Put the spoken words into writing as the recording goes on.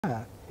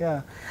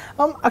Yeah.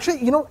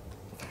 Actually,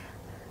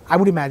 I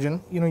would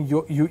imagine,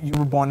 you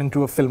were born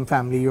into a film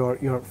family.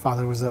 Your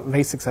father was a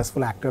very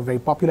successful actor, very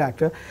popular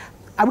actor.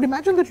 I would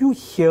imagine that you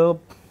hear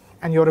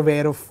and you're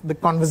aware of the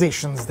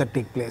conversations that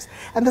take place.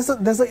 And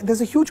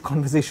there's a huge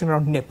conversation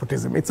around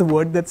nepotism. It's a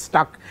word that's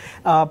stuck,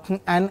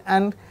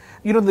 and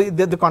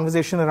the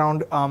conversation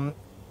around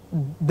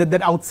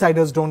that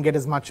outsiders don't get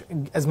as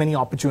many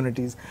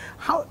opportunities.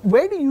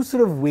 Where do you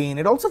sort of weigh in?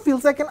 It also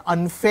feels like an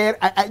unfair,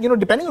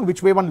 depending on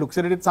which way one looks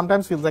at it, it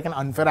sometimes feels like an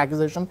unfair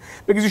accusation,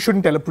 because you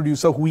shouldn't tell a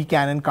producer who he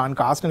can and can't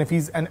cast, and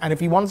if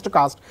he wants to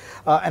cast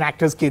an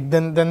actor's kid,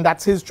 then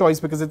that's his choice,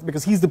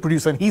 because he's the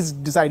producer and he's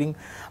deciding.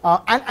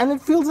 And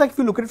it feels like, if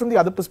you look at it from the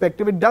other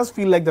perspective, it does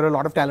feel like there are a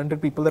lot of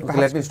talented people that. Okay,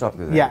 let me stop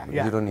you there.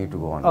 Yeah. You don't need to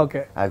go on.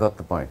 Okay. I got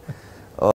the point.